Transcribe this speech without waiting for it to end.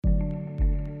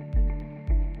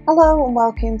Hello and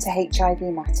welcome to HIV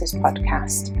Matters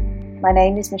podcast. My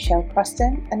name is Michelle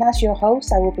Croston, and as your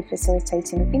host I will be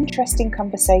facilitating interesting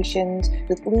conversations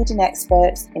with leading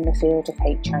experts in the field of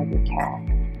HIV care.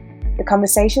 The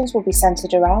conversations will be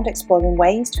centred around exploring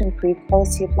ways to improve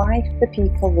quality of life for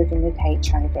people living with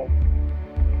HIV.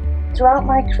 Throughout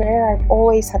my career, I've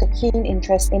always had a keen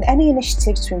interest in any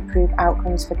initiatives to improve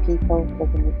outcomes for people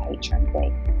living with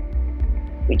HIV,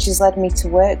 which has led me to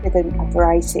work with a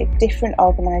variety of different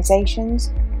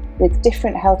organisations, with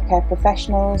different healthcare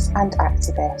professionals and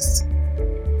activists.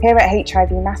 Here at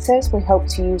HIV Matters, we hope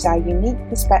to use our unique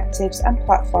perspectives and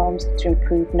platforms to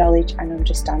improve knowledge and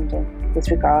understanding with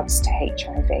regards to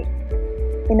HIV.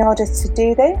 In order to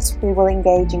do this, we will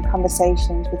engage in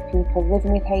conversations with people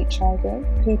living with HIV,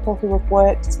 people who have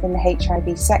worked in the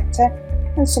HIV sector,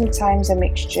 and sometimes a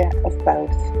mixture of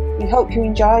both. We hope you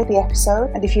enjoy the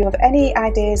episode, and if you have any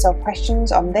ideas or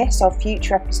questions on this or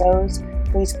future episodes,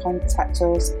 please contact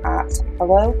us at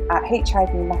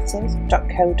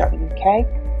hello@hivmatters.co.uk.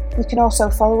 You can also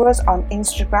follow us on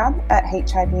Instagram at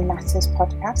HIV Matters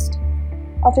Podcast,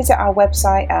 or visit our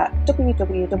website at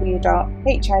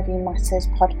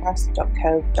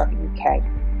www.hivmatterspodcast.co.uk.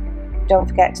 Don't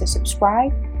forget to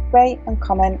subscribe, rate and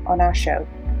comment on our show.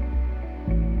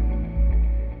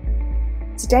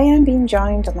 Today I'm being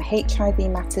joined on the HIV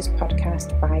Matters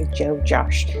podcast by Jo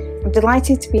Josh. I'm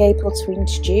delighted to be able to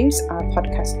introduce our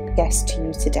podcast guest to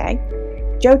you today.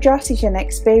 Jo Josh is an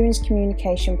experienced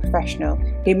communication professional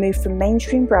who moved from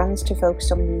mainstream brands to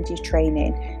focus on media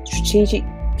training, strategic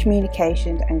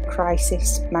communication and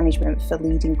crisis management for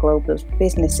leading global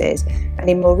businesses, and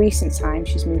in more recent times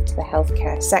she's moved to the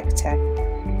healthcare sector.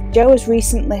 Jo has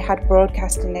recently had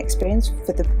broadcasting experience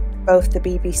for both the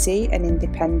BBC and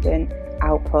independent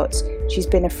outputs. She's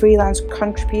been a freelance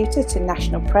contributor to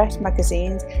national press,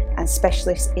 magazines and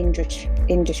specialist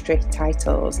industry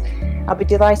titles. I'll be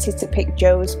delighted to pick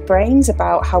Jo's brains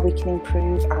about how we can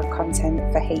improve our content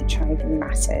for HIV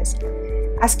Matters.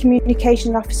 As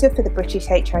Communication Officer for the British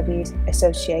HIV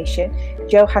Association,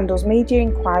 Jo handles media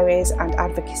inquiries and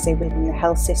advocacy within the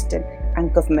health system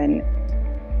and government.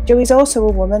 Jo is also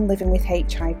a woman living with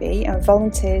HIV and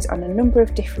volunteers on a number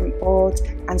of different boards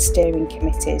and steering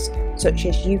committees, such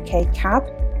as UK CAB,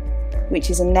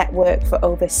 which is a network for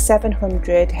over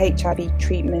 700 HIV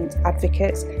treatment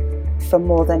advocates for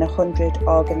more than 100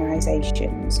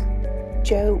 organisations.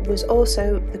 Jo was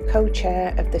also the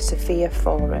co-chair of the Sophia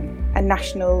Forum, a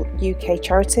national UK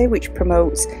charity which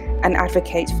promotes and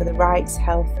advocates for the rights,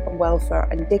 health and welfare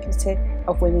and dignity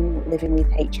of women living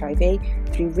with HIV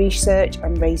through research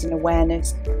and raising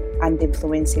awareness and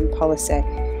influencing policy.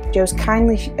 Jo's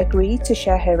kindly agreed to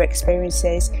share her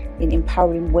experiences in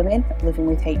empowering women living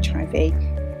with HIV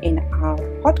in our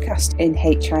podcast in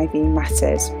HIV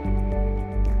Matters.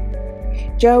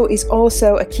 Jo is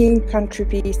also a keen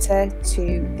contributor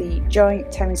to the joint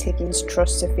Terence Higgins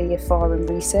Trust Sophia Forum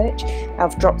research.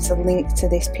 I've dropped a link to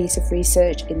this piece of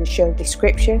research in the show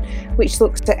description, which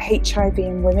looks at HIV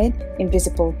in women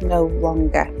invisible no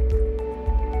longer.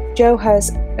 Jo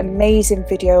has amazing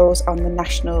videos on the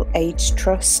National AIDS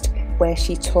Trust, where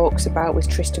she talks about, with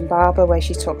Tristan Barber, where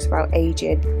she talks about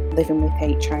ageing, living with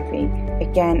HIV.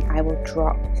 Again, I will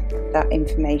drop that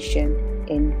information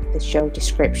in the show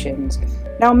descriptions.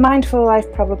 Now, I'm mindful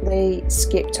I've probably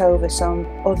skipped over some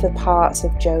other parts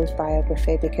of Jo's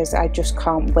biography because I just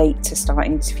can't wait to start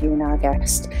interviewing our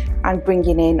guest and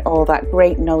bringing in all that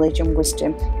great knowledge and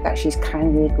wisdom that she's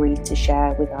kindly agreed to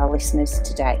share with our listeners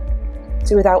today.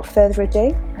 So without further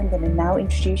ado, I'm going to now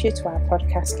introduce you to our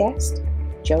podcast guest,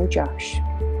 Jo Josh.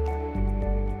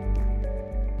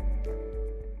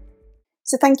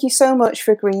 So thank you so much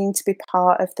for agreeing to be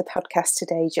part of the podcast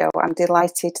today, Jo. I'm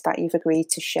delighted that you've agreed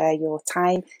to share your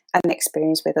time and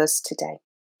experience with us today.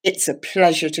 It's a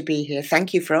pleasure to be here.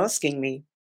 Thank you for asking me.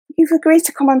 You've agreed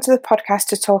to come onto the podcast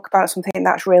to talk about something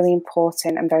that's really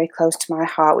important and very close to my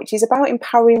heart, which is about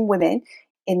empowering women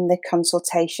in the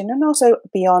consultation and also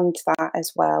beyond that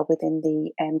as well within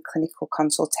the clinical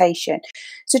consultation.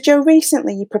 So Jo,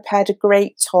 recently you prepared a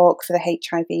great talk for the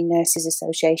HIV Nurses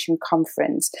Association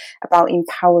conference about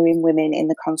empowering women in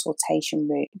the consultation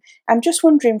room. I'm just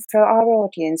wondering, for our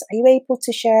audience, are you able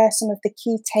to share some of the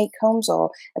key take-homes or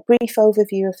a brief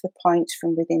overview of the points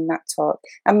from within that talk?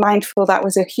 I'm mindful that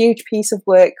was a huge piece of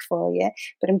work for you,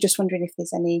 but I'm just wondering if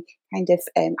there's any kind of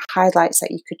highlights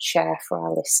that you could share for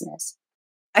our listeners.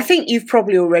 I think you've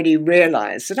probably already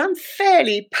realised that I'm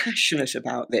fairly passionate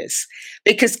about this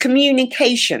because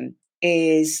communication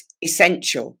is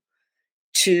essential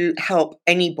to help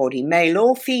anybody, male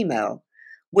or female,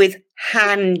 with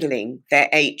handling their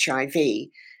HIV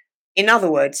In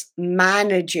other words,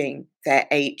 managing their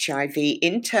HIV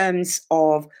in terms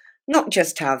of not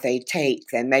just how they take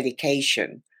their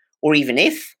medication, or even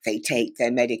if they take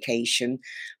their medication,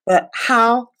 but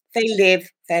how they live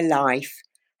their life,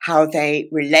 how they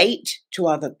relate to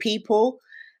other people,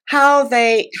 how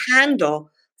they handle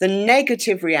the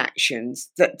negative reactions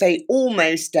that they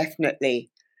almost definitely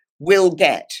will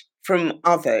get from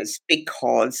others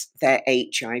because they're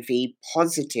HIV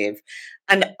positive.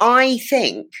 And I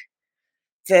think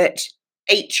that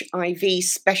HIV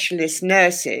specialist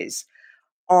nurses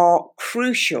are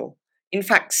crucial, in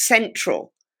fact,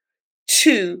 central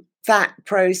to that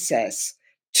process,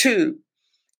 to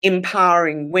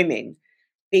empowering women,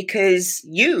 because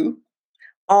you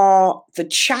are the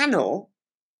channel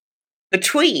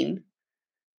between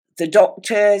the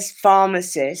doctors,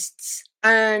 pharmacists,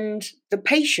 and the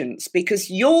patients, because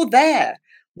you're there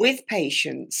with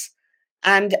patients.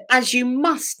 And as you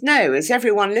must know, as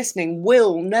everyone listening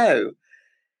will know,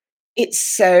 it's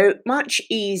so much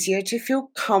easier to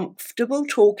feel comfortable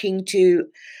talking to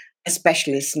a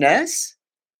specialist nurse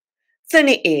than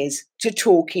it is to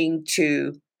talking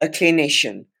to a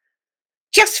clinician.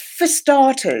 Just for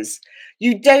starters,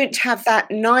 you don't have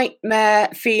that nightmare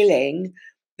feeling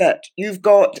that you've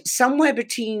got somewhere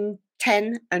between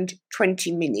 10 and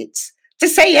 20 minutes to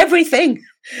say everything,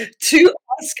 to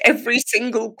ask every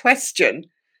single question.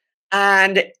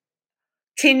 And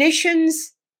clinicians,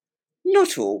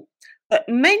 not all, but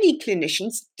many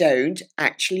clinicians don't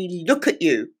actually look at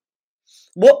you.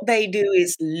 What they do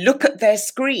is look at their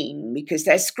screen because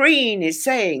their screen is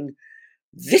saying,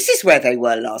 this is where they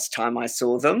were last time I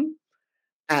saw them.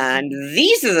 And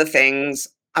these are the things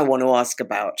I want to ask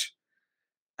about.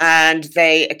 And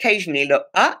they occasionally look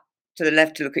up to the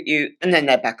left to look at you, and then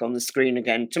they're back on the screen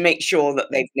again to make sure that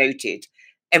they've noted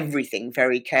everything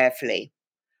very carefully.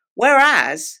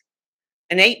 Whereas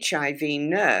an HIV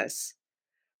nurse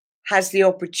has the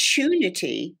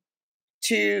opportunity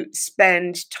to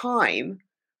spend time,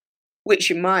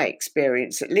 which in my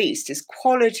experience at least is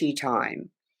quality time,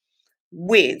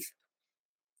 with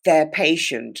their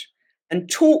patient and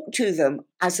talk to them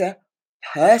as a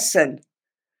person,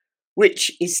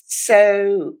 which is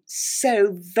so, so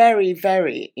very,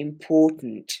 very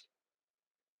important.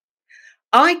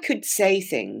 I could say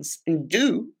things and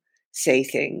do say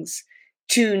things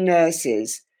to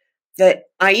nurses that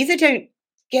I either don't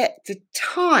get the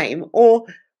time or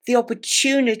the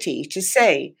opportunity to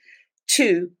say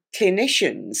to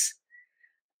clinicians.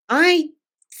 I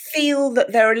feel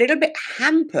that they're a little bit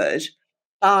hampered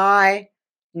by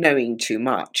knowing too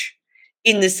much,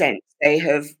 in the sense they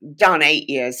have done 8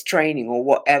 years training or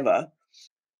whatever,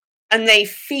 and they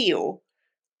feel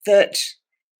that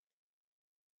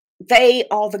they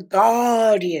are the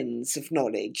guardians of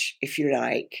knowledge, if you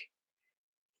like.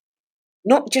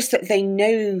 Not just that they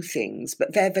know things,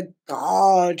 but they're the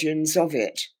guardians of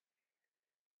it.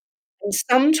 And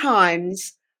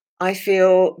sometimes I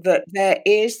feel that there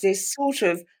is this sort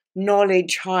of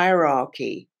knowledge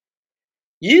hierarchy.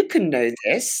 You can know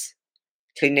this,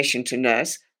 clinician to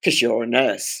nurse, because you're a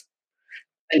nurse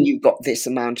and you've got this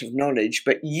amount of knowledge,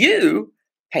 but you,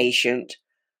 patient,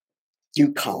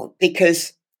 you can't,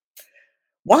 because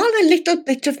while a little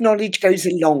bit of knowledge goes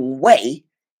a long way,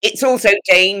 it's also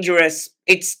dangerous.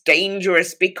 It's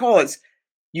dangerous because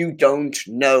you don't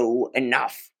know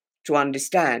enough to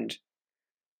understand.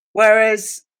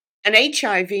 Whereas an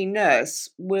HIV nurse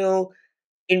will,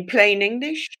 in plain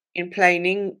English,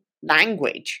 in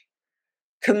language,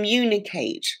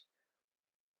 communicate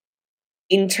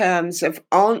in terms of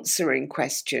answering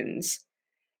questions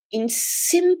in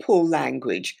simple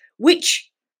language,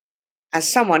 which,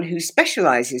 as someone who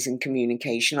specializes in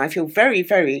communication, I feel very,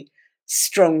 very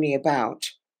strongly about.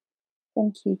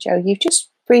 Thank you, Jo. You've just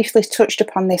briefly touched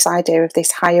upon this idea of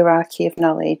this hierarchy of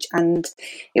knowledge, and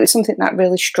it was something that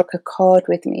really struck a chord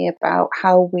with me about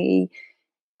how we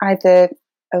either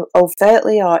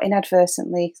overtly or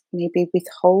inadvertently maybe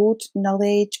withhold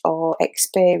knowledge or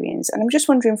experience. And I'm just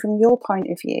wondering, from your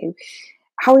point of view,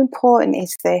 how important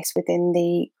is this within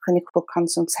the clinical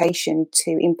consultation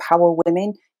to empower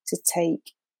women to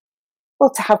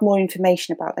to have more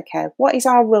information about the care? What is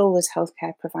our role as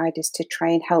healthcare providers to try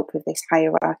and help with this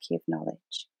hierarchy of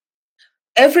knowledge?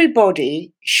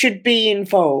 Everybody should be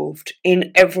involved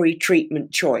in every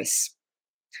treatment choice.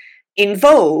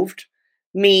 Involved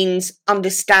means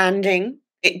understanding.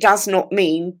 It does not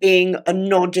mean being a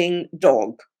nodding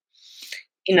dog.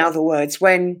 In other words,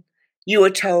 when you are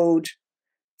told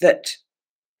that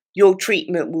your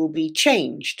treatment will be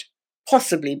changed,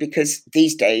 possibly because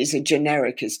these days a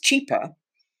generic is cheaper,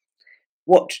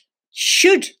 what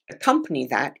should accompany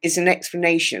that is an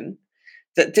explanation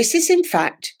that this is in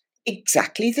fact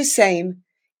exactly the same.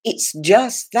 It's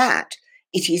just that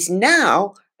it is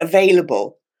now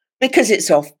available because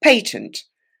it's off patent.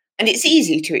 And it's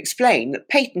easy to explain that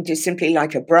patent is simply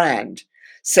like a brand.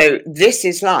 So this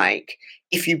is like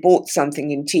if you bought something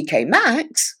in TK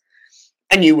Maxx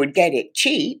and you would get it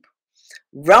cheap,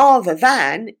 rather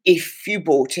than if you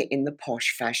bought it in the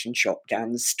posh fashion shop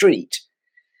down the street.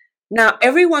 Now,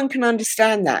 everyone can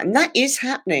understand that, and that is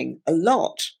happening a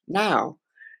lot now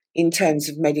in terms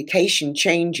of medication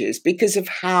changes because of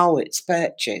how it's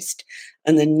purchased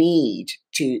and the need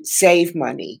to save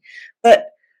money. But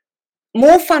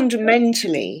more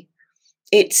fundamentally,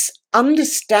 it's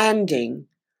understanding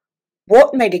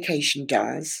what medication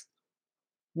does,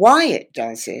 why it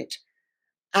does it,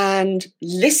 and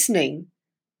listening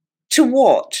to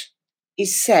what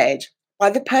is said by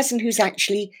the person who's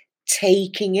actually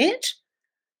taking it.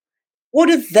 What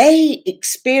are they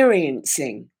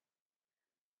experiencing?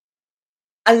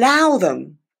 Allow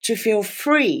them to feel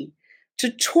free to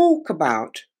talk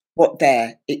about what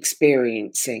they're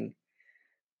experiencing.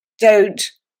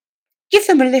 Don't give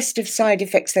them a list of side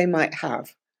effects they might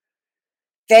have.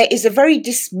 There is a very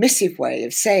dismissive way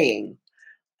of saying,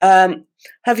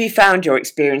 have you found you're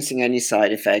experiencing any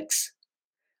side effects?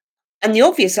 And the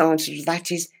obvious answer to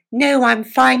that is, no, I'm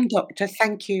fine, doctor,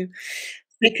 thank you.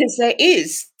 Because there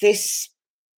is this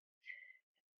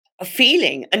a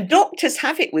feeling, and doctors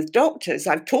have it with doctors.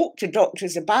 I've talked to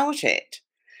doctors about it.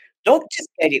 Doctors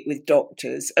get it with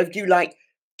doctors of you like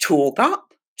talk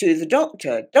up to the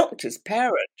doctor, doctor's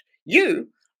parent. You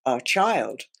are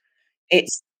child.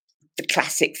 It's the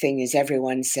classic thing is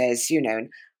everyone says,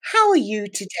 how are you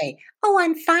today? Oh,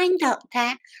 I'm fine,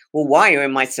 doctor. Well, why are you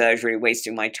in my surgery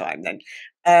wasting my time then?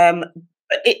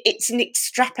 But it's an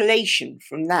extrapolation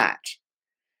from that.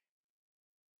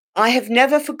 I have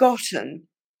never forgotten,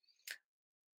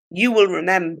 you will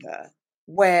remember,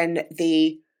 when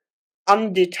the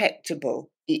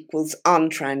undetectable equals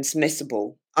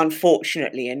untransmissible,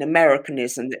 unfortunately, an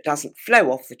Americanism that doesn't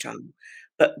flow off the tongue.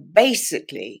 But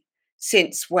basically,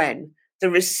 since when the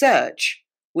research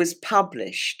was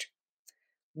published,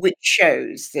 which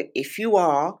shows that if you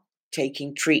are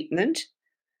taking treatment,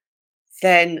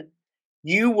 then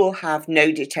you will have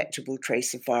no detectable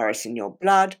trace of virus in your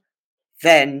blood,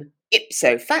 then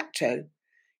ipso facto,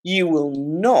 you will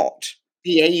not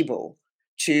be able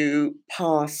to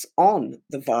pass on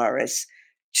the virus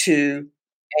to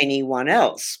anyone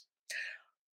else.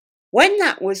 When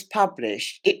that was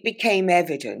published, it became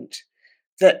evident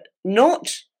that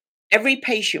not every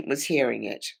patient was hearing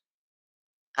it,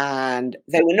 and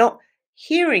they were not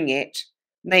hearing it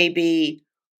maybe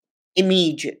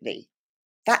immediately.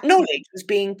 That knowledge was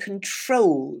being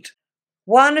controlled.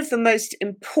 One of the most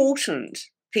important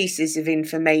pieces of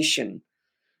information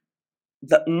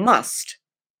that must,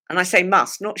 and I say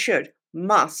must, not should,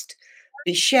 must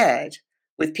be shared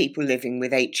with people living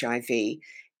with HIV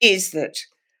is that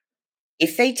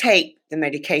if they take the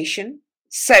medication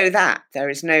so that there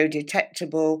is no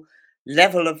detectable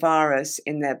level of virus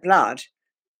in their blood,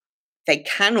 they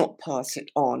cannot pass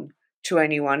it on to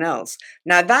anyone else.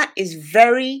 Now, that is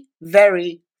very,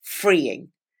 very freeing.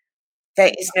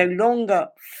 There is no longer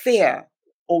fear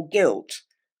or guilt,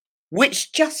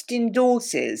 which just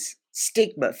endorses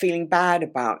stigma, feeling bad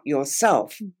about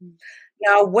yourself. Mhm.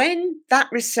 Now, when that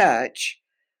research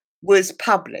was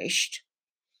published,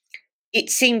 it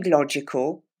seemed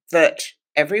logical that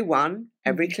everyone,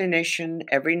 every Mhm. clinician,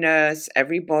 every nurse,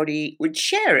 everybody would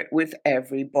share it with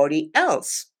everybody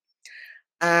else.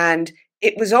 And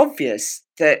it was obvious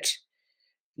that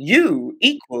you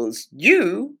equals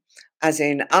you, as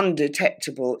in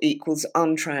undetectable equals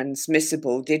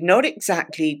untransmissible, did not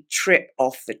exactly trip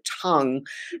off the tongue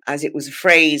as it was a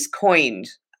phrase coined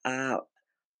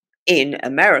in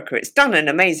America. It's done an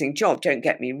amazing job, don't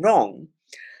get me wrong,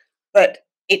 but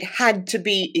it had to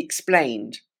be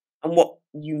explained. And what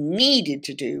you needed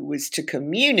to do was to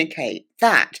communicate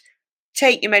that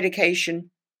take your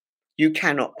medication, you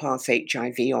cannot pass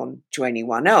HIV on to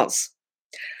anyone else.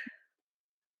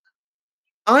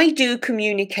 I do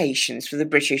communications for the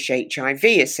British HIV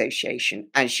Association,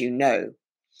 as you know,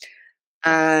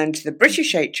 and the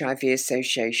British HIV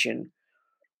Association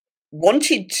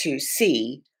wanted to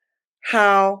see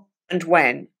how and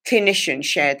when clinicians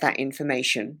shared that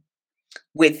information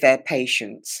with their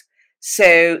patients.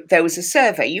 So there was a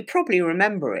survey, you probably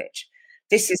remember it.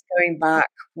 This is going back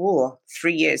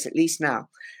 3 years at least now.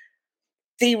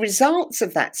 The results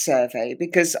of that survey,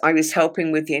 because I was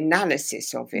helping with the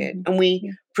analysis of it, Mhm. and we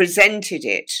Yeah. presented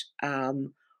it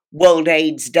World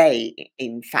AIDS Day,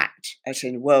 in fact, at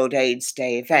a World AIDS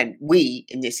Day event. We,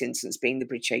 in this instance, being the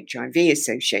British HIV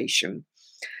Association.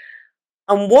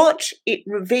 And what it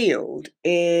revealed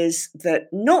is that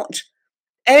not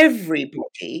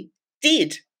everybody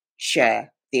did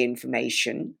share the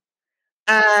information,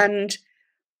 and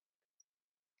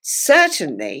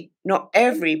certainly not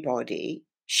everybody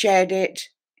shared it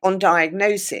on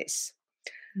diagnosis.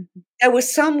 Mhm. There were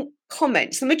some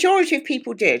comments, the majority of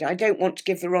people did, I don't want to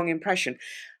give the wrong impression,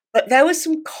 but there were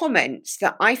some comments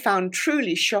that I found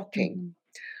truly shocking, Mhm.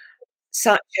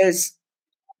 such as,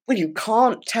 "Well, you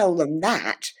can't tell them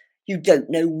that. You don't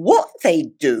know what they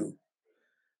do,"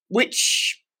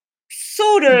 which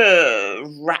sort Mm.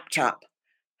 of wrapped up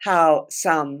how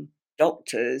some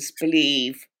doctors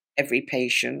believe every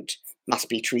patient must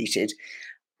be treated,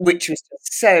 which was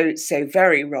so, so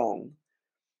very wrong.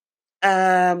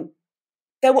 Um,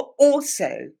 there were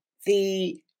also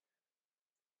the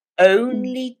Mm.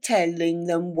 only telling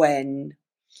them when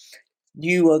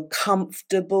you are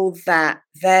comfortable that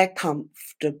they're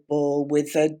comfortable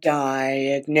with a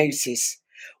diagnosis,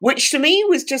 which to me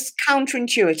was just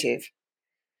counterintuitive.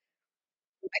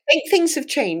 I think things have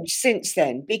changed since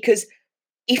then because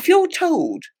if you're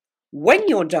told when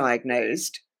you're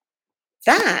diagnosed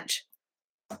that,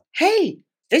 hey,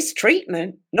 this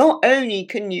treatment, not only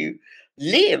can you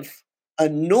live a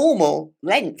normal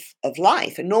length of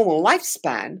life, a normal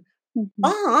lifespan, Mhm.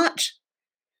 but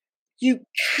you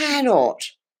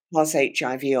cannot pass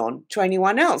HIV on to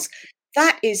anyone else.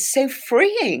 That is so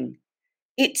freeing.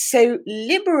 It's so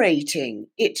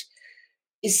liberating. It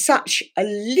is such a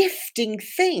lifting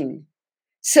thing.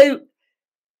 So,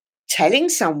 telling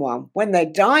someone when they're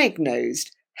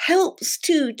diagnosed helps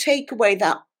to take away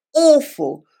that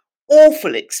awful,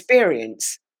 awful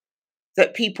experience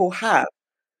that people have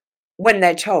when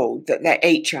they're told that they're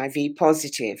HIV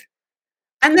positive.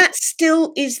 And that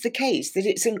still is the case, that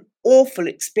it's an awful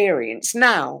experience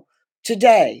now,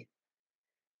 today.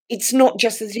 It's not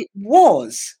just as it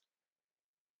was.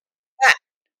 That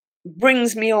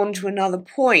brings me on to another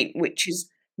point, which is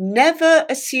never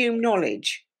assume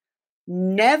knowledge.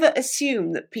 Never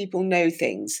assume that people know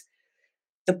things.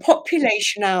 The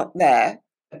population out there,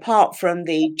 apart from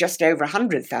the just over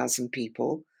 100,000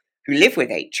 people who live with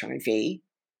HIV,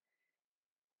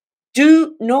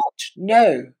 do not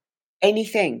know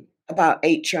anything about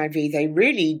HIV. They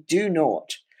really do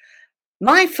not.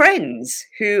 My friends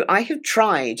who I have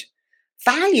tried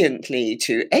valiantly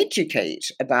to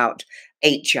educate about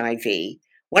HIV,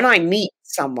 when I meet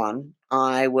someone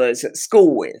I was at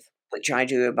school with, which I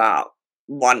do about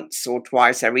once or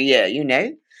twice every year,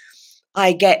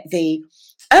 I get the,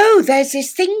 "Oh, there's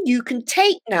this thing you can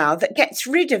take now that gets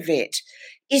rid of it,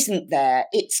 isn't there?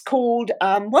 It's called,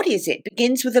 what is it?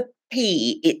 Begins with a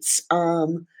P.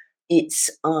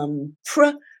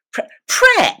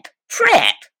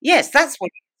 PrEP. Yes, that's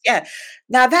what yeah.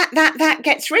 Now that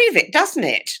gets rid of it, doesn't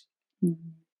it?"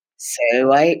 Mhm.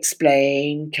 So I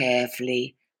explain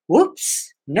carefully,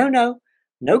 "Whoops, no, no,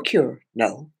 no cure.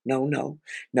 No, no, no.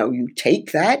 No, you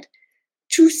take that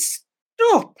to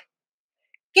stop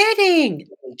getting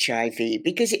HIV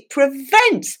because it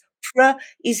prevents. Pre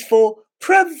is for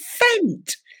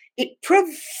prevent. It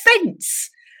prevents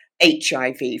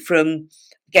HIV from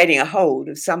getting a hold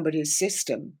of somebody's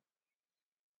system."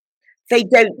 They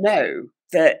don't know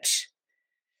that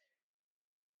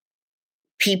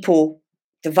people,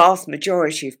 the vast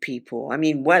majority of people, I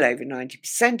mean, well over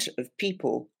 90% of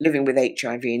people living with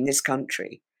HIV in this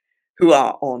country who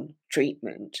are on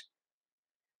treatment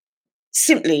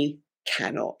simply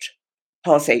cannot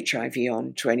pass HIV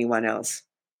on to anyone else.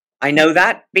 I know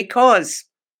that because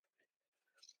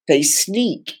they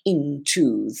sneak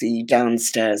into the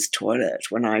downstairs toilet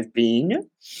when I've been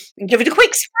and give it a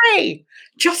quick spray,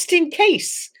 just in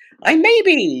case I may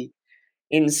be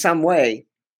in some way.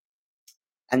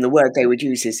 And the word they would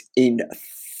use is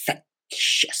infectious,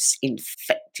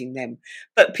 infecting them.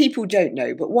 But people don't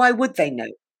know. But why would they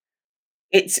know?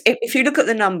 It's if you look at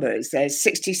the numbers, there's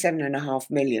 67.5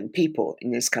 million people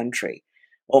in this country,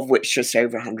 of which just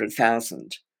over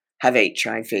 100,000 have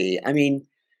HIV. I mean,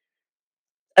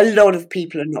 a lot of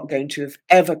people are not going to have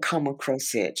ever come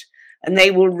across it, and they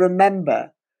will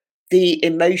remember the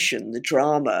emotion, the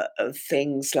drama of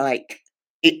things like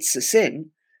 "It's a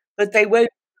Sin," but they won't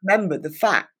remember the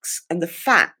facts, and the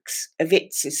facts of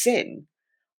 "It's a Sin"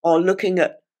 are looking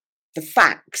at the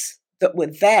facts that were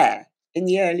there in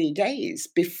the early days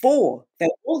before there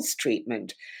was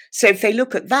treatment. So if they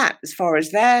look at that as far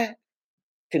as they're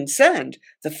concerned,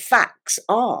 the facts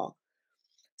are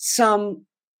some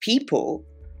people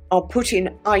are put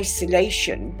in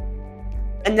isolation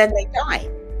and then they die,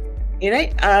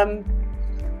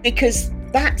 because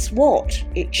that's what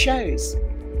it shows.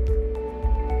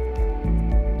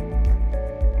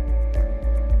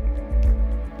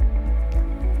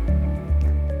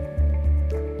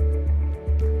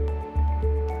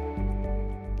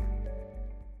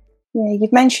 Yeah,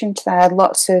 you've mentioned there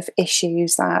lots of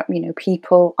issues that,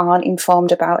 people aren't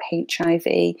informed about HIV.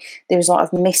 There's a lot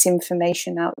of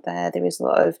misinformation out there. There is a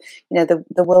lot of,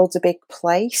 the world's a big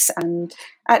place, and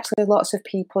actually lots of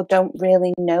people don't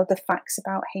really know the facts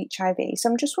about HIV. So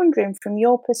I'm just wondering, from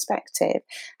your perspective,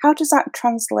 how does that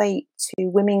translate to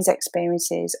women's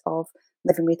experiences of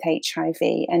living with HIV,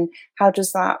 and how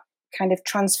does that kind of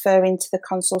transfer into the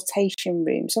consultation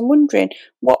rooms? I'm wondering,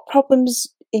 what problems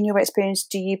in your experience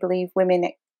do you believe women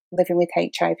living with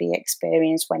HIV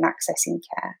experience when accessing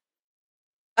care?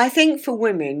 I think for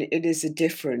women, it is a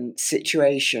different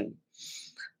situation.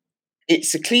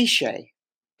 It's a cliche,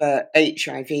 but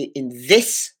HIV in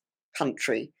this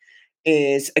country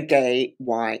is a gay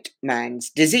white man's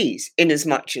disease, in as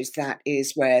much as that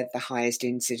is where the highest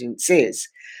incidence is.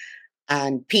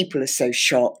 And people are so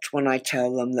shocked when I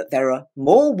tell them that there are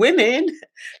more women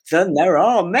than there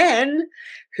are men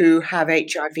who have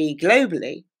HIV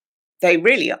globally. They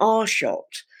really are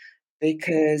shocked,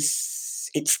 because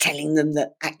it's telling them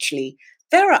that actually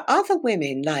there are other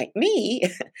women like me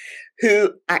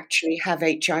who actually have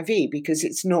HIV, because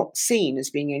it's not seen as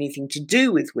being anything to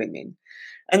do with women.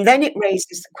 And then it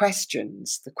raises the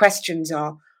questions. The questions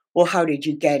are, well, how did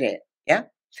you get it? Yeah.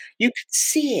 You could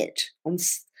see it on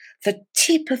the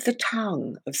tip of the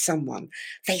tongue of someone.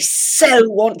 They so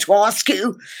want to ask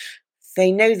you.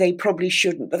 They know they probably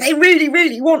shouldn't, but they really,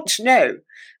 really want to know.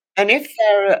 And if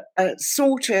they're a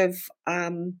sort of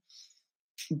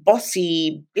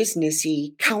bossy,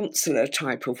 businessy counsellor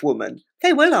type of woman,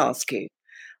 they will ask you.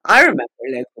 I remember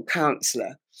a local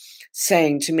counsellor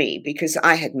saying to me, because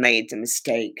I had made the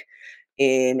mistake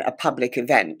in a public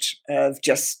event of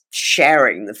just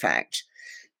sharing the fact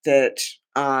that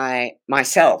I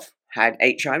myself had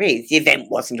HIV. The event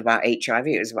wasn't about HIV,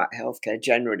 it was about healthcare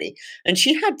generally. And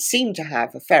she had seemed to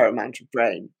have a fair amount of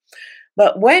brain.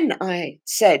 But when I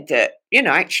said that,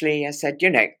 actually, I said,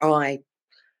 I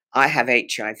have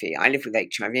HIV. I live with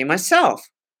HIV myself.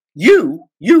 You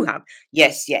have?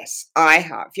 Yes, yes, I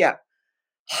have. Yeah.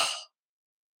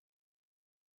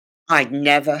 I'd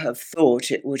never have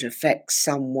thought it would affect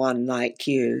someone like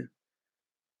you.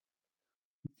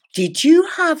 Did you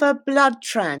have a blood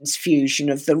transfusion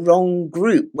of the wrong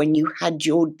group when you had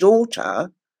your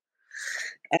daughter?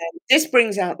 This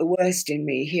brings out the worst in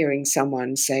me, hearing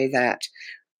someone say that.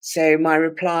 So my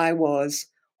reply was,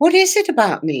 what is it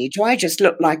about me? Do I just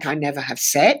look like I never have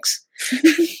sex?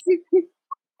 97%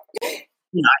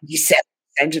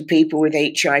 of people with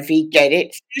HIV get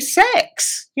it through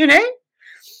sex.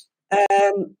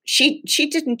 She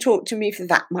didn't talk to me for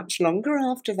that much longer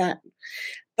after that.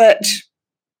 But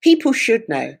people should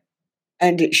know,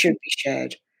 and it should be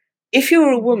shared. If you're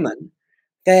a woman,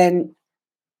 then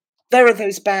there are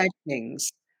those bad things.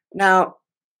 Now,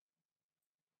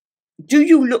 do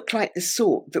you look like the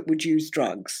sort that would use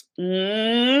drugs?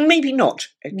 Maybe not,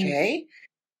 Mm, okay.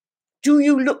 Do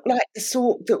you look like the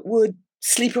sort that would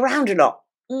sleep around a lot?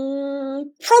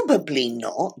 Probably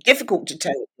not. Difficult to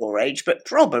tell at your age, but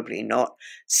probably not.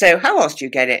 So how else do you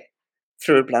get it?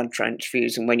 Through a blood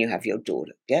transfusion when you have your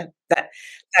daughter. Yeah, that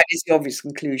is the obvious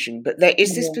conclusion. But there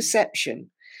is this yeah. perception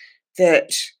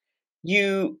that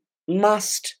you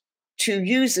must, to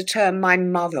use a term my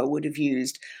mother would have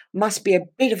used, must be a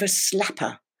bit of a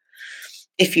slapper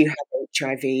if you have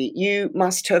HIV. You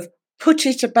must have put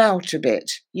it about a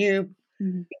bit. You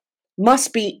Mhm,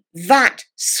 must be that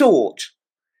sort.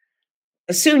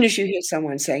 As soon as you hear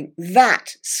someone saying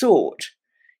that sort,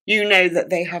 you know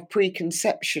that they have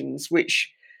preconceptions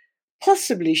which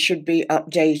possibly should be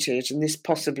updated, and this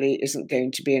possibly isn't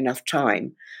going to be enough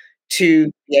time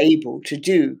to be able to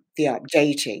do the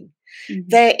updating. mhm,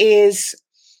 There is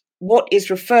what is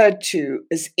referred to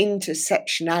as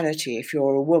intersectionality if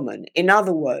you're a woman. In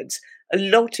other words, a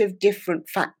lot of different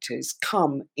factors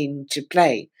come into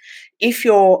play. If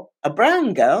you're a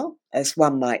brown girl, as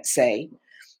one might say,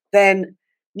 then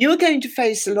you're going to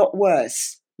face a lot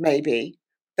worse, maybe,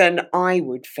 than I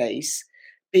would face,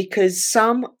 because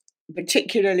some,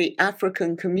 particularly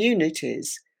African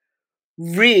communities,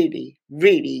 really,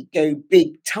 really go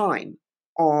big time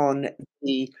on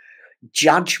the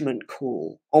judgment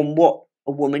call on what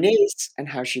a woman is and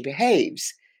how she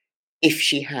behaves if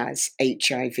she has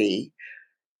HIV.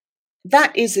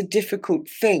 That is a difficult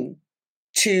thing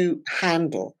to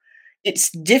handle.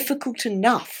 It's difficult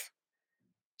enough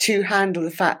to handle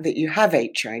the fact that you have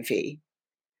HIV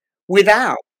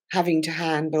without having to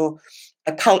handle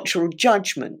a cultural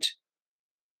judgment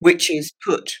which is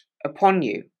put upon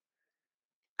you.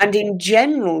 And in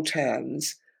general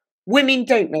terms, women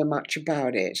don't know much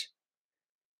about it.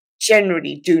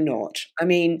 Generally do not. I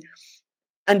mean,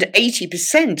 and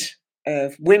 80%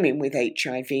 of women with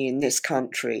HIV in this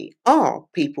country are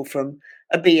people from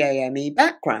a BAME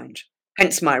background,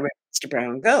 hence my reference to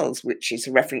brown girls, which is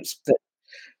a reference that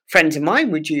friends of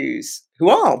mine would use who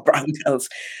are brown girls.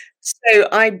 So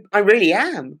I really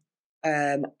am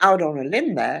out on a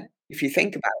limb there, if you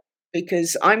think about it,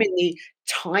 because I'm in the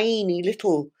tiny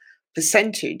little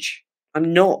percentage.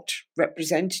 I'm not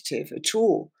representative at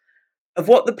all of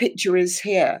what the picture is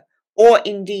here, or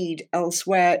indeed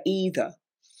elsewhere either.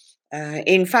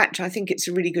 In fact, I think it's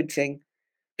a really good thing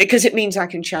because it means I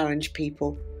can challenge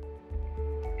people.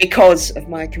 Because of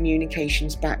my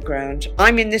communications background,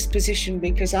 I'm in this position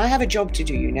because I have a job to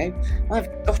do, you know. I've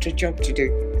got a job to do.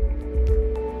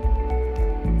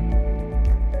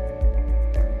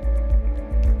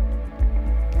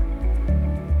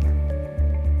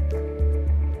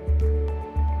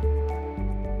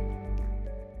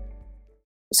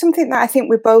 Something that I think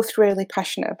we're both really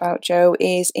passionate about, Joe,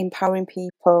 is empowering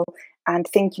people and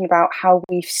thinking about how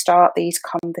we start these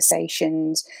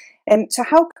conversations. So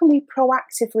how can we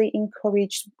proactively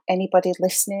encourage anybody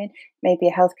listening, maybe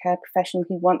a healthcare professional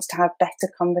who wants to have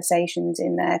better conversations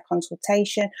in their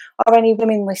consultation, or any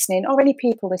women listening, or any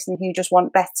people listening who just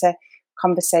want better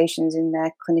conversations in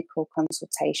their clinical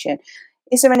consultation?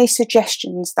 Is there any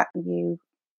suggestions that you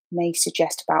may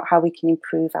suggest about how we can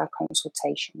improve our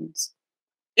consultations?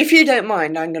 If you don't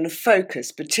mind, I'm going to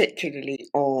focus particularly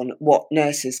on what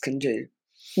nurses can do.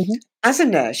 Mhm. As a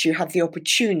nurse, you have the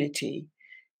opportunity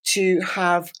to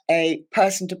have a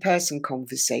person-to-person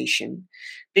conversation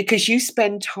because you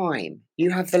spend time.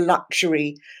 You have the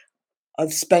luxury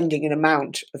of spending an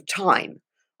amount of time.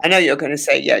 I know you're going to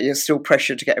say, yeah, you're still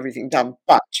pressured to get everything done,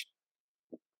 but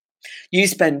you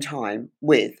spend time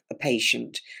with a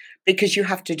patient because you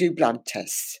have to do blood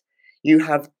tests. You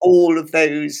have all of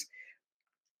those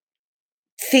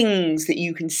things that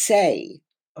you can say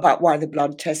about why the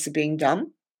blood tests are being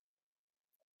done.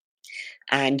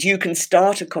 And you can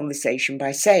start a conversation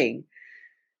by saying,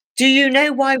 do you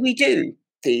know why we do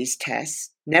these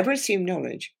tests? Never assume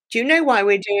knowledge. Do you know why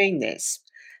we're doing this?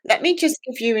 Let me just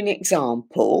give you an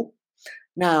example.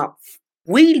 Now,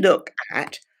 we look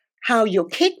at how your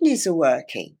kidneys are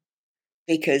working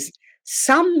because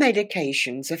some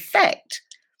medications affect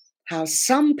how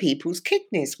some people's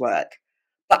kidneys work.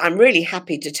 But I'm really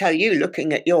happy to tell you,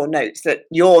 looking at your notes, that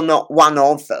you're not one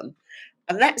of them.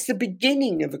 And that's the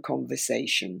beginning of a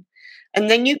conversation. And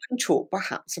then you can talk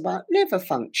perhaps about liver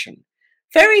function.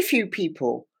 Very few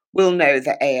people will know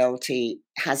that ALT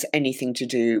has anything to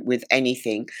do with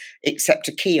anything except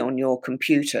a key on your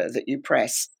computer that you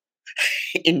press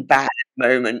in bad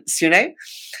moments, you know?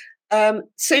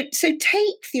 So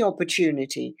take the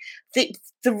opportunity.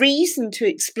 The reason to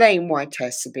explain why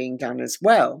tests are being done as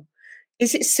well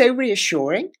is it's so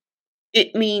reassuring.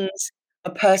 It means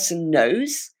a person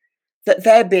knows that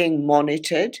they're being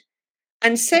monitored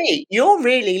and say, you're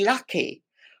really lucky.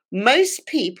 Most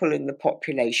people in the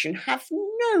population have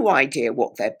no idea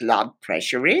what their blood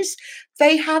pressure is.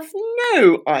 They have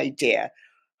no idea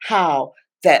how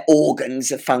their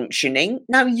organs are functioning.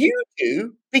 Now you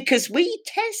do because we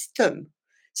test them.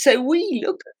 So we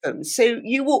look at them. So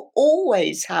you will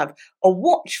always have a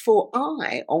watchful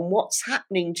eye on what's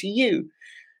happening to you.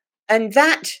 And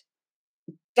that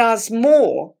does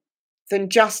more than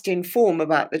just inform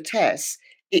about the tests.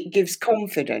 It gives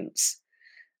confidence.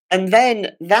 And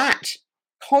then that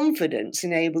confidence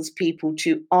enables people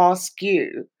to ask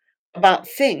you about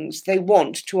things they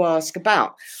want to ask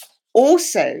about.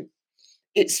 Also,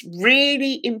 it's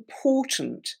really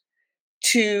important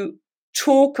to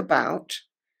talk about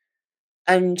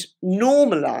and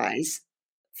normalize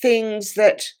things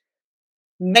that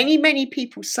many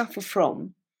people suffer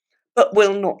from but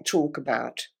will not talk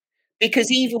about.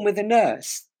 Because even with a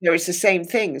nurse, there is the same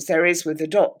thing as there is with a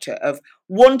doctor of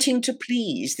wanting to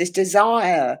please, this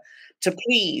desire to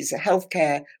please a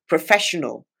healthcare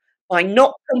professional by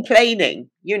not complaining,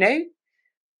 you know?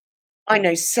 I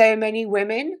know so many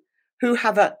women who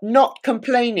have a not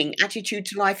complaining attitude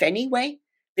to life anyway,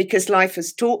 because life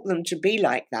has taught them to be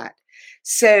like that.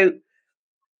 So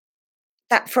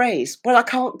that phrase, "Well, I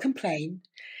can't complain,"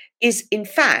 is in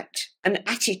fact an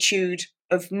attitude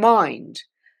of mind.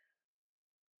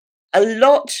 A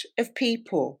lot of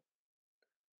people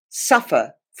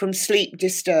suffer from sleep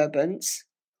disturbance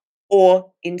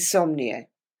or insomnia.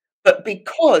 But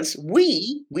because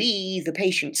we, the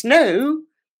patients, know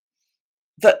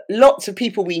that lots of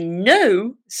people we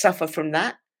know suffer from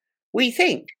that, we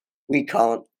think we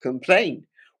can't complain.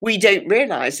 We don't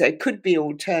realize there could be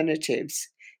alternatives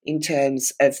in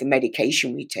terms of the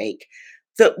medication we take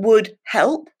that would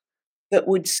help, that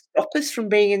would stop us from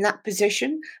being in that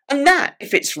position. And that,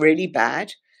 if it's really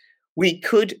bad, We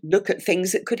could look at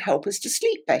things that could help us to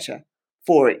sleep better,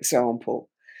 for example.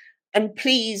 And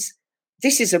please,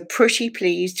 this is a pretty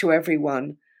please to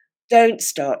everyone. Don't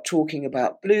start talking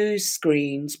about blue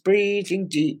screens, breathing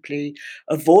deeply,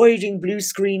 avoiding blue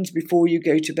screens before you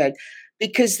go to bed,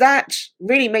 because that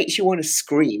really makes you want to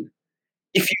scream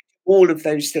if you do all of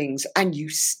those things and you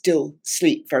still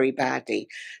sleep very badly.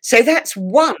 So that's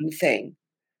one thing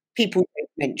people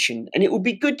don't mention, and it would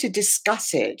be good to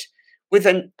discuss it with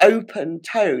an open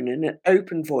tone and an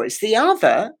open voice. The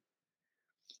other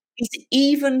is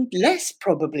even less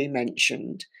probably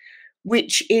mentioned,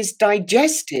 which is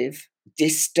digestive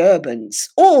disturbance,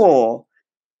 or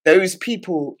those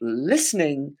people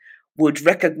listening would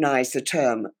recognize the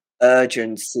term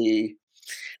urgency.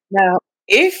 Now,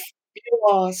 if you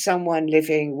are someone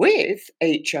living with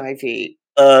HIV,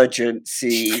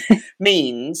 urgency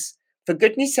means, for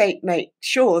goodness sake, make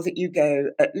sure that you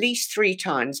go at least 3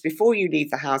 times before you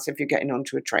leave the house if you're getting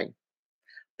onto a train,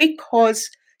 because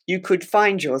you could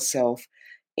find yourself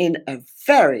in a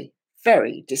very,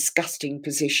 very disgusting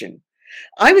position.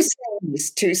 I was saying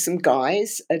this to some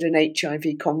guys at an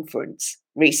HIV conference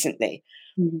recently.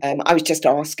 I was just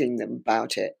asking them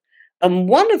about it. And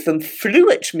one of them flew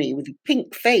at me with a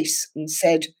pink face and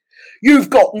said,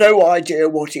 "You've got no idea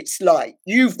what it's like.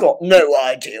 You've got no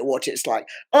idea what it's like.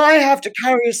 I have to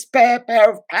carry a spare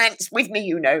pair of pants with me,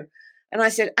 you know." And I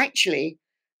said, "Actually,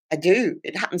 I do.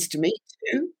 It happens to me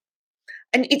too."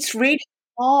 And it's really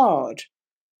hard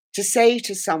to say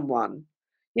to someone,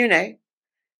 you know,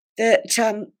 that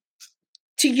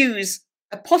to use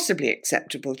a possibly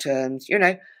acceptable terms,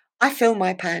 I fill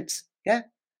my pants. Yeah,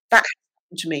 that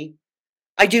happened to me.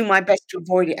 I do my best to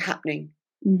avoid it happening,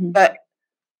 Mhm. but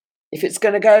if it's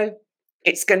going to go,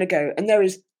 it's going to go, and there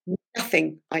is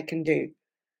nothing I can do.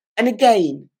 And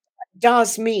again, that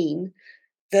does mean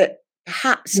that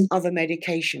perhaps Mm, other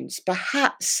medications,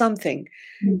 perhaps something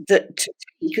mm. that to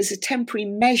take as a temporary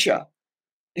measure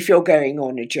if you're going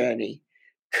on a journey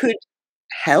could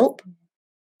help.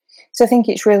 So I think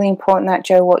it's really important that,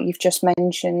 Joe, what you've just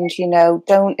mentioned,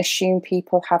 don't assume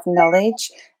people have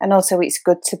knowledge. And also it's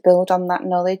good to build on that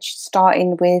knowledge,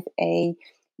 starting with an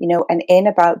in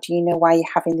about, do you know why you're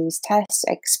having these tests,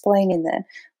 explaining them,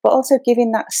 but also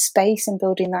giving that space and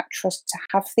building that trust to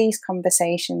have these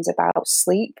conversations about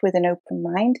sleep with an open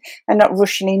mind and not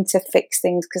rushing in to fix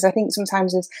things. Because I think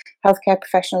sometimes as healthcare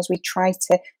professionals, we try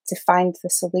to find the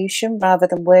solution rather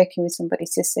than working with somebody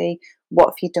to see what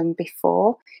have you done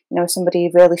before. Somebody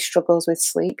who really struggles with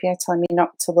sleep, telling me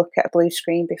not to look at a blue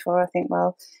screen before, I think,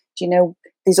 well, do you know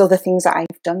these other things that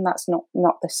I've done, that's not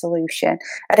the solution.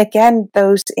 And again,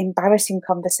 those embarrassing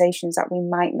conversations that we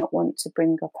might not want to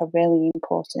bring up are really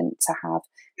important to have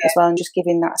as well, and just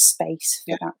giving that space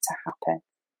for Yeah. that to happen.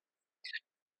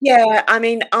 Yeah, I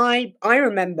mean, I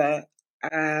remember,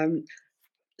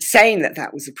 saying that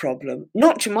that was a problem,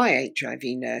 not to my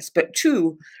HIV nurse, but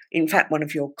to, in fact, one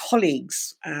of your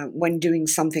colleagues, when doing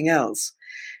something else.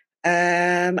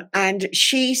 And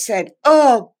she said,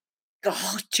 "Oh,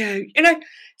 God, Joe,"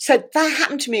 said, "That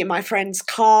happened to me in my friend's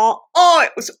car. Oh,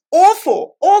 it was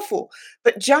awful, awful."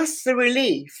 But just the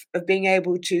relief of being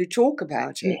able to talk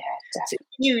about Yeah, it, it's a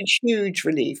definitely. huge, huge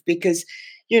relief because,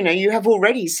 you have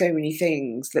already so many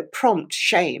things that prompt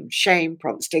shame, shame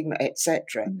prompts stigma,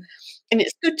 etc. Mm, And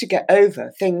it's good to get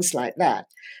over things like that.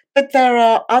 But there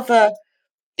are other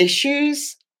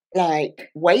issues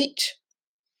like weight.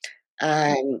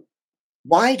 Um,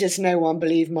 why does no one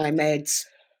believe my meds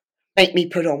make me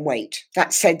put on weight?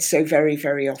 That's said so very,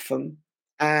 very often.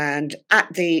 And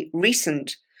at the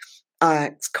recent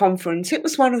conference, it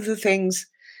was one of the things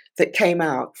that came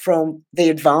out from the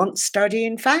advanced study,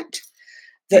 in fact,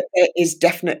 that there is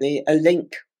definitely a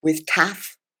link with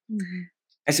TAF mhm,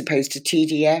 as opposed to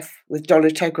TDF, with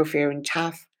dolutegravir and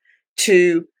TAF,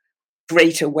 to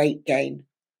greater weight gain.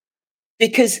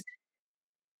 Because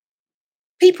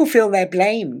people feel they're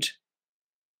blamed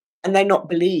and they're not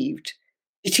believed.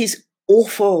 It is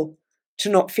awful to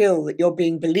not feel that you're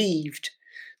being believed,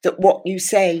 that what you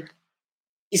say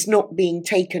is not being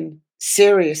taken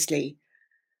seriously.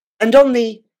 And on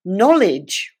the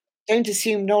knowledge, don't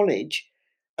assume knowledge,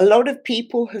 a lot of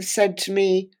people have said to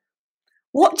me,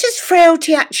 "What does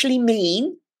frailty actually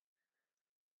mean?"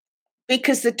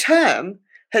 Because the term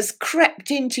has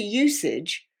crept into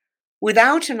usage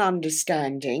without an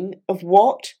understanding of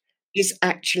what is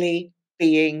actually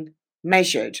being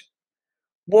measured.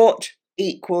 What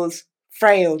equals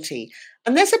frailty?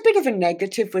 And there's a bit of a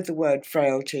negative with the word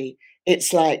frailty.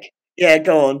 It's like, yeah,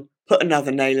 go on, put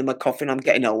another nail in my coffin. I'm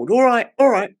getting old. All right, all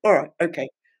right, all right. Okay,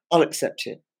 I'll accept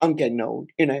it. I'm getting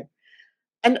old.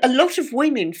 And a lot of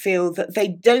women feel that they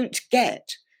don't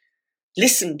get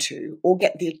listen to or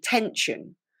get the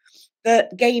attention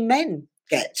that gay men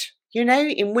get. You know,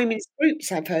 in women's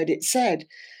groups, I've heard it said,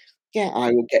 yeah,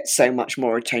 I would get so much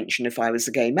more attention if I was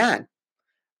a gay man.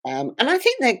 And I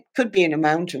think there could be an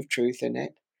amount of truth in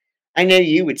it. I know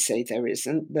you would say there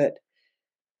isn't, but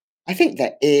I think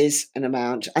there is an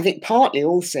amount. I think partly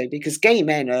also because gay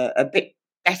men are a bit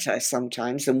better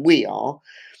sometimes than we are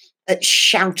at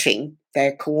shouting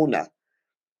their corner.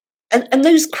 And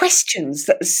those questions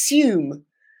that assume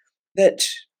that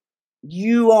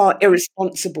you are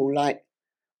irresponsible, like,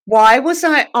 why was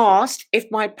I asked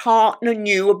if my partner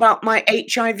knew about my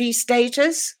HIV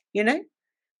status? You know,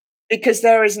 because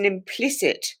there is an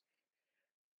implicit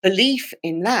belief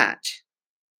in that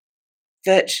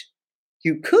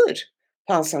you could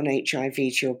pass on HIV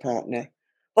to your partner.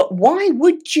 But why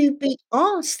would you be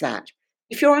asked that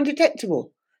if you're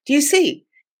undetectable? Do you see?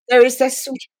 There is this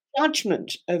sort of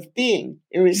judgment of being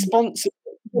irresponsible,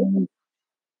 Mm.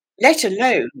 let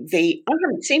alone I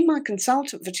haven't seen my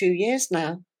consultant for 2 years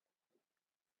now,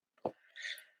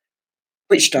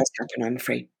 which does happen, I'm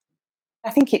afraid. I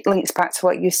think it links back to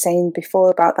what you were saying before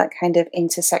about that kind of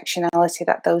intersectionality,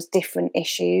 that those different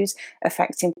issues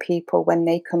affecting people when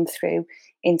they come through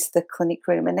into the clinic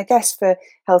room. And I guess for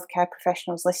healthcare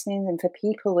professionals listening and for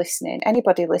people listening,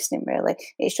 anybody listening really,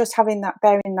 it's just bearing that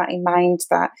in mind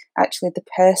that actually the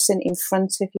person in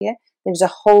front of you, there's a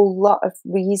whole lot of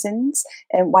reasons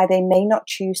why they may not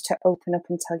choose to open up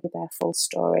and tell you their full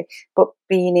story, but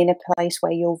being in a place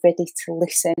where you're ready to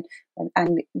listen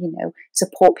and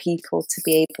support people to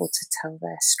be able to tell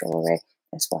their story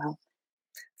as well.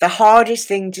 The hardest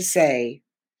thing to say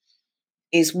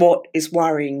is what is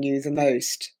worrying you the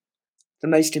most. The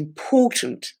most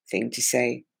important thing to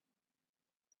say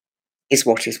is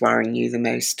what is worrying you the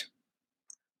most.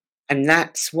 And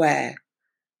that's where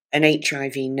an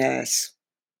HIV nurse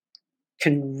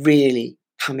can really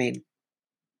come in.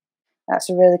 That's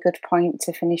a really good point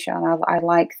to finish on. I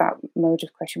like that mode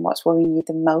of question. What's worrying you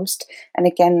the most? And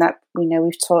again, that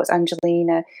we've talked.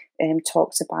 Angelina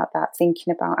talks about that,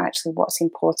 thinking about actually what's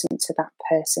important to that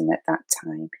person at that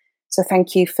time. So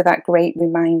thank you for that great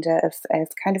reminder of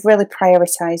kind of really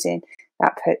prioritising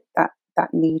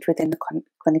that need within the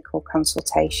clinical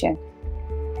consultation.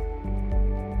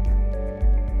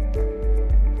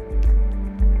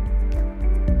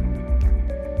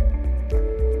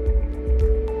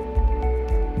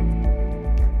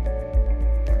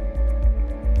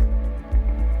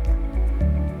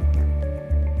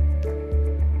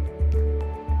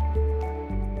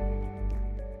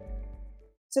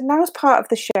 So now's part of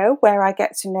the show where I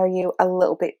get to know you a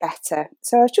little bit better.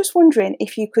 So I was just wondering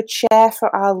if you could share for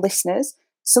our listeners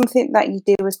something that you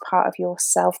do as part of your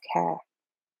self-care.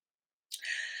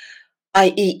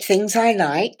 I eat things I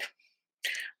like.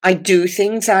 I do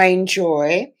things I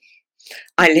enjoy.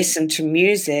 I listen to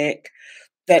music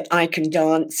that I can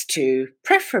dance to,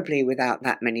 preferably without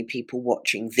that many people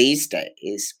watching these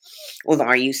days, although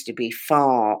I used to be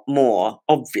far more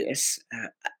obvious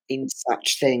in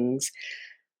such things.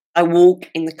 I walk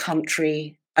in the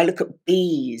country. I look at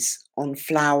bees on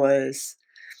flowers.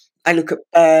 I look at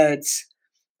birds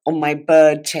on my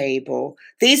bird table.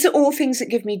 These are all things that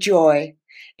give me joy.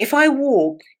 If I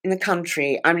walk in the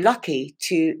country, I'm lucky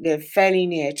to live fairly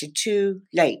near to 2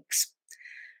 lakes.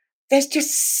 There's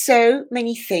just so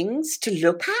many things to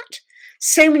look at,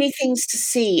 so many things to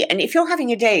see. And if you're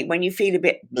having a day when you feel a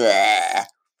bit bleh,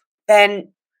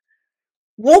 then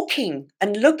walking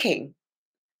and looking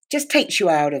just takes you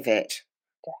out of it.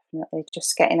 Definitely,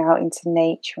 just getting out into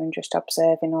nature and just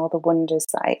observing all the wonders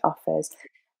that it offers.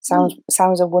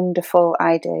 Sounds a wonderful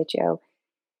idea, Jo.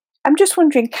 I'm just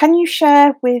wondering, can you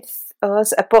share with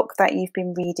us a book that you've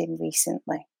been reading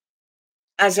recently?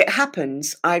 As it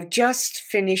happens, I've just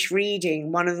finished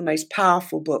reading one of the most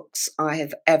powerful books I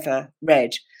have ever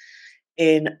read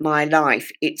in my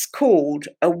life. It's called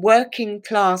A Working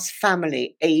Class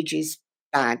Family Ages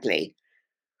Badly.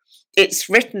 It's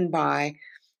written by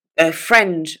a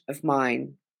friend of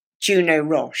mine, Juno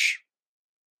Roche,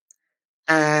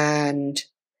 and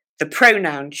the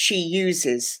pronoun she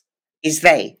uses is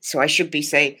they. So I should be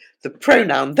saying the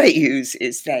pronoun they use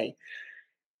is they.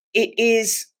 It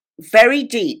is very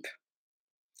deep.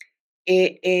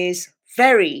 It is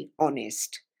very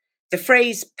honest. The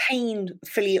phrase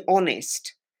painfully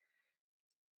honest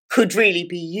could really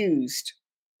be used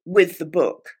with the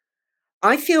book.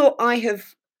 I feel I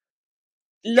have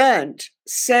learned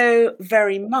so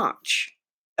very much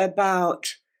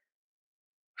about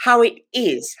how it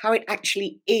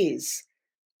actually is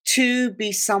to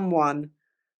be someone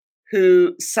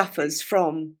who suffers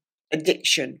from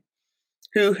addiction,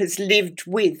 who has lived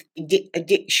with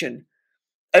addiction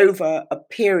over a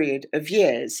period of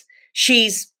years.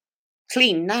 She's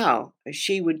clean now, as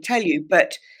she would tell you,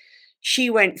 but she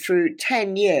went through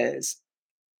 10 years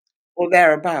or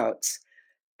thereabouts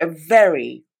of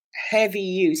very heavy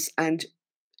use and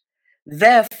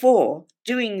therefore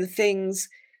doing the things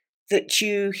that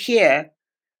you hear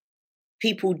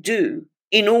people do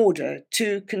in order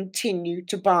to continue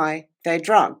to buy their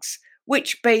drugs,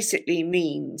 which basically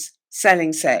means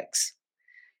selling sex.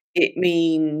 It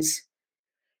means,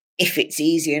 if it's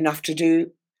easy enough to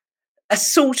do, a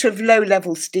sort of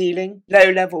low-level stealing,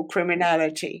 low-level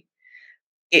criminality.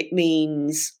 It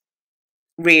means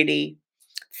really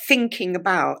thinking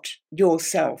about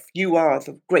yourself. You are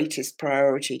the greatest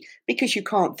priority because you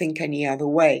can't think any other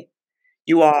way.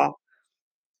 You are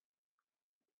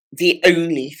the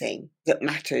only thing that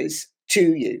matters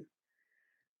to you.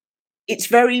 It's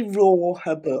very raw,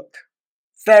 her book,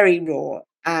 very raw.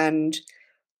 And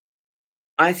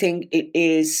I think it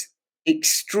is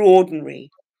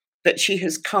extraordinary that she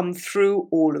has come through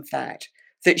all of that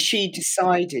she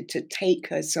decided to take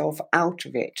herself out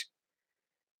of it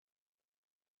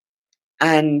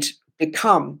and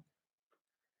become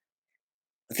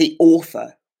the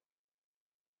author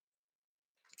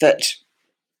that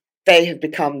they have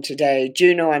become today.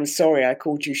 Juno, I'm sorry I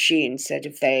called you she instead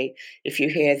of they. If you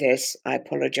hear this, I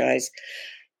apologize.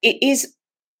 It is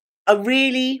a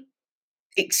really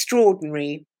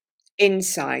extraordinary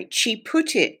insight. She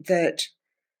put it that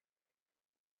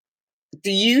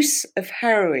the use of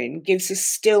heroin gives a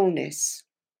stillness.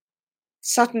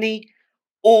 Suddenly,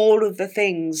 all of the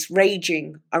things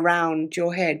raging around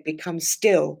your head become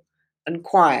still and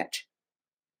quiet.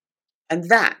 And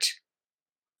that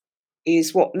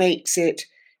is what makes it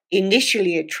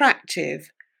initially attractive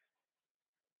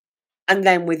and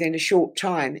then within a short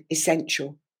time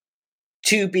essential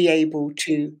to be able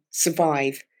to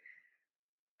survive.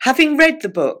 Having read the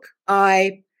book,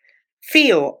 I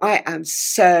feel I am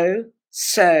so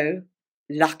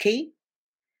lucky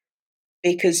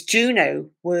because Juno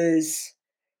was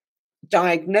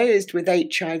diagnosed with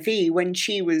HIV when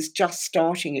she was just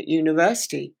starting at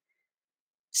university.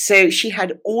 So she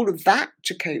had all of that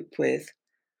to cope with,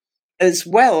 as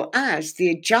well as the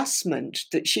adjustment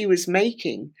that she was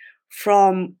making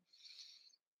from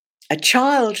a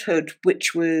childhood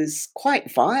which was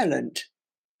quite violent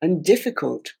and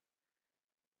difficult.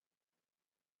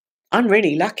 I'm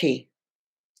really lucky.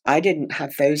 I didn't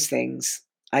have those things.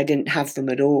 I didn't have them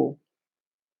at all.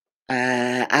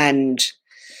 And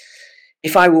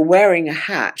if I were wearing a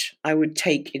hat, I would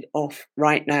take it off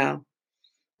right now.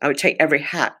 I would take every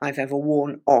hat I've ever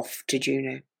worn off to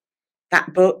Juno.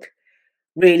 That book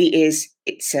really is,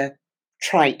 it's a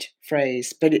trite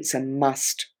phrase, but it's a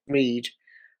must read.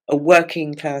 A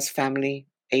working class family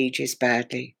ages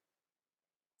badly.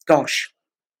 Gosh.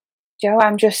 Jo,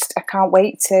 I can't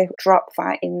wait to drop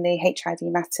that in the HIV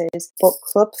Matters book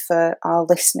club for our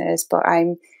listeners. But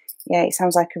it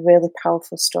sounds like a really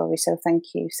powerful story. So thank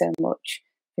you so much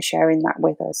for sharing that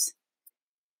with us.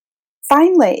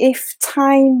 Finally, if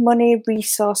time, money,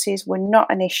 resources were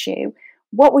not an issue,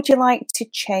 what would you like to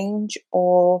change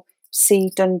or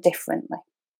see done differently?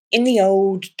 In the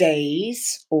old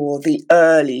days, or the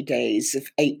early days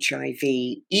of HIV,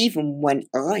 even when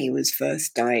I was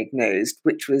first diagnosed,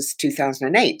 which was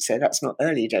 2008, so that's not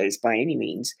early days by any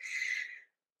means,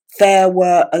 there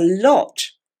were a lot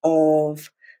of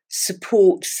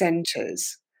support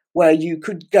centres where you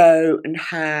could go and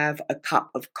have a cup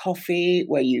of coffee,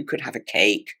 where you could have a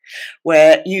cake,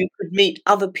 where you could meet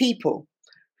other people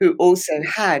who also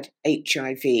had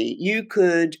HIV. You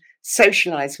could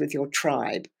socialise with your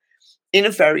tribe in a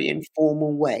very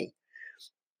informal way.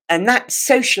 And that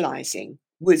socializing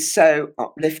was so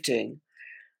uplifting.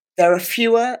 There are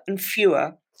fewer and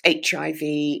fewer HIV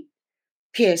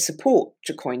peer support,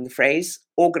 to coin the phrase,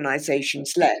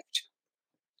 organizations left.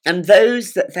 And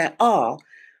those that there are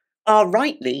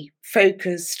rightly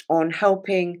focused on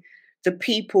helping the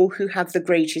people who have the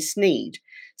greatest need.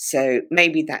 So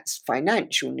maybe that's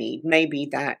financial need, maybe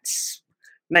that's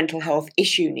mental health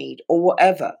issue need, or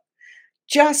whatever.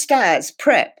 Just as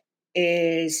PrEP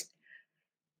is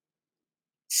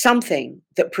something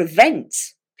that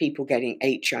prevents people getting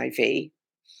HIV,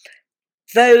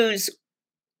 those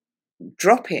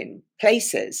drop-in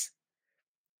places,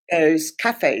 those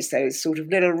cafes, those sort of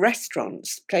little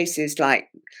restaurants, places like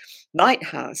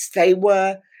Lighthouse, they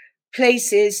were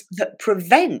places that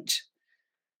prevent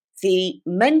the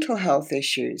mental health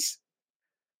issues,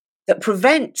 that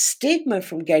prevent stigma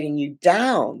from getting you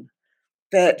down,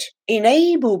 that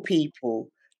enable people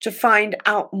to find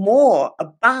out more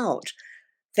about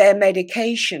their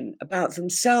medication, about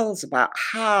themselves, about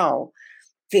how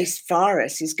this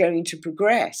virus is going to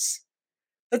progress.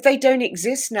 But they don't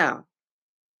exist now.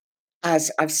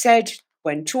 As I've said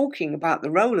when talking about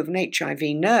the role of an HIV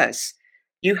nurse,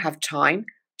 you have time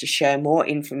to share more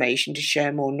information, to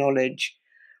share more knowledge.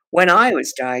 When I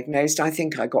was diagnosed, I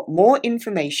think I got more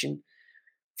information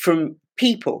from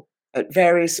people at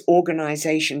various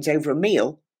organizations over a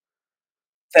meal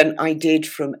than I did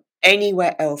from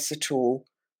anywhere else at all.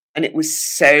 And it was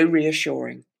so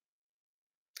reassuring.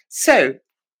 So,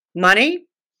 money,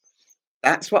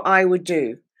 that's what I would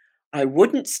do. I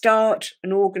wouldn't start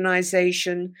an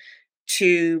organization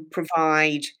to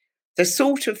provide the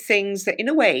sort of things that, in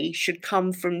a way, should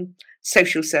come from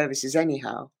social services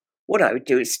anyhow. What I would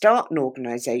do is start an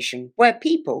organization where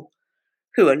people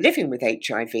who are living with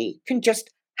HIV can just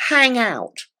hang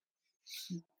out.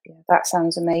 Yeah, that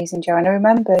sounds amazing, Jo. And I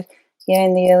remember,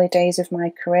 in the early days of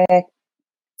my career,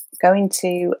 going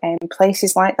to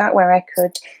places like that where I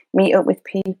could meet up with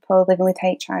people living with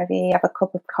HIV, have a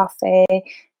cup of coffee,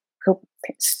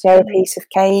 share a piece of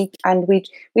cake, and we'd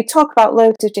talk about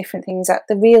loads of different things, at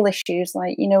the real issues,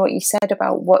 like what you said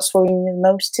about what's worrying you the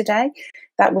most today.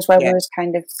 That was where we was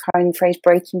kind of coining the phrase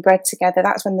breaking bread together.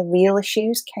 That's when the real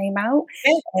issues came out.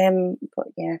 But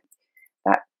yeah,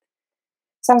 that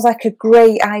sounds like a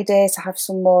great idea to have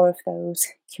some more of those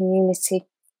community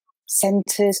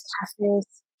centres, cafes.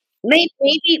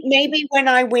 Maybe when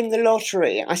I win the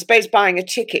lottery, I suppose buying a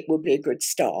ticket would be a good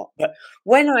start. But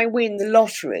when I win the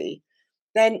lottery,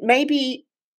 then maybe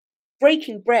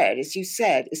breaking bread, as you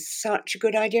said, is such a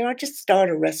good idea. I'll just start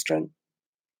a restaurant.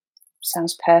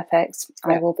 Sounds perfect.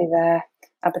 Yeah. I will be there.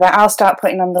 I'll start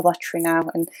putting on the lottery now,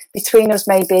 and between us,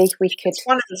 maybe we could.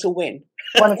 One of us will win.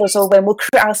 One of us will win.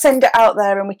 I'll send it out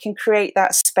there, and we can create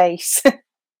that space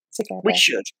together. We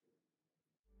should.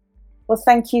 Well,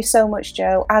 thank you so much,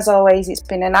 Jo. As always, it's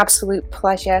been an absolute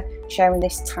pleasure sharing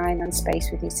this time and space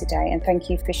with you today. And thank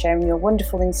you for sharing your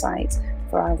wonderful insights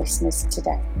for our listeners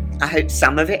today. I hope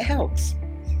some of it helps.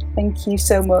 Thank you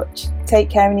so much. Take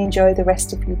care and enjoy the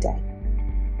rest of your day.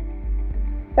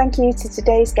 Thank you to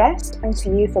today's guest and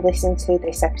to you for listening to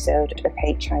this episode of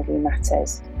HIV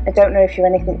Matters. I don't know if you're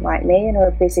anything like me and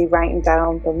are busy writing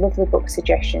down the lovely book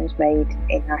suggestions made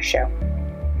in our show.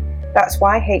 That's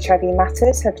why HIV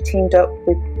Matters have teamed up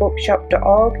with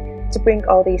bookshop.org to bring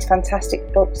all these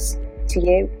fantastic books to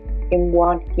you in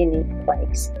one unique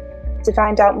place. To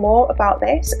find out more about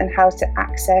this and how to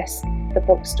access the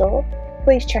bookstore,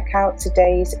 please check out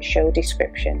today's show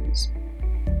descriptions.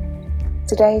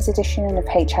 Today's edition of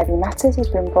HIV Matters has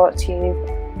been brought to you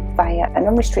via an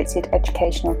unrestricted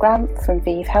educational grant from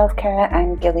ViiV Healthcare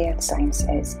and Gilead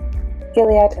Sciences.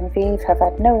 Gilead and ViiV have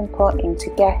had no input into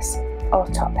guests or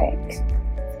topics.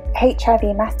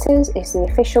 HIV Matters is the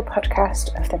official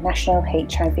podcast of the National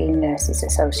HIV Nurses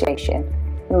Association.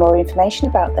 For more information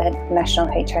about the National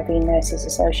HIV Nurses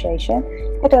Association,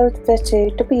 head over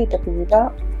to www.nivna.org.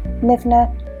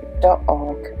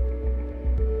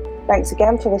 Thanks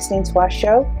again for listening to our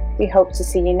show. We hope to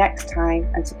see you next time,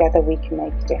 and together we can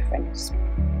make a difference.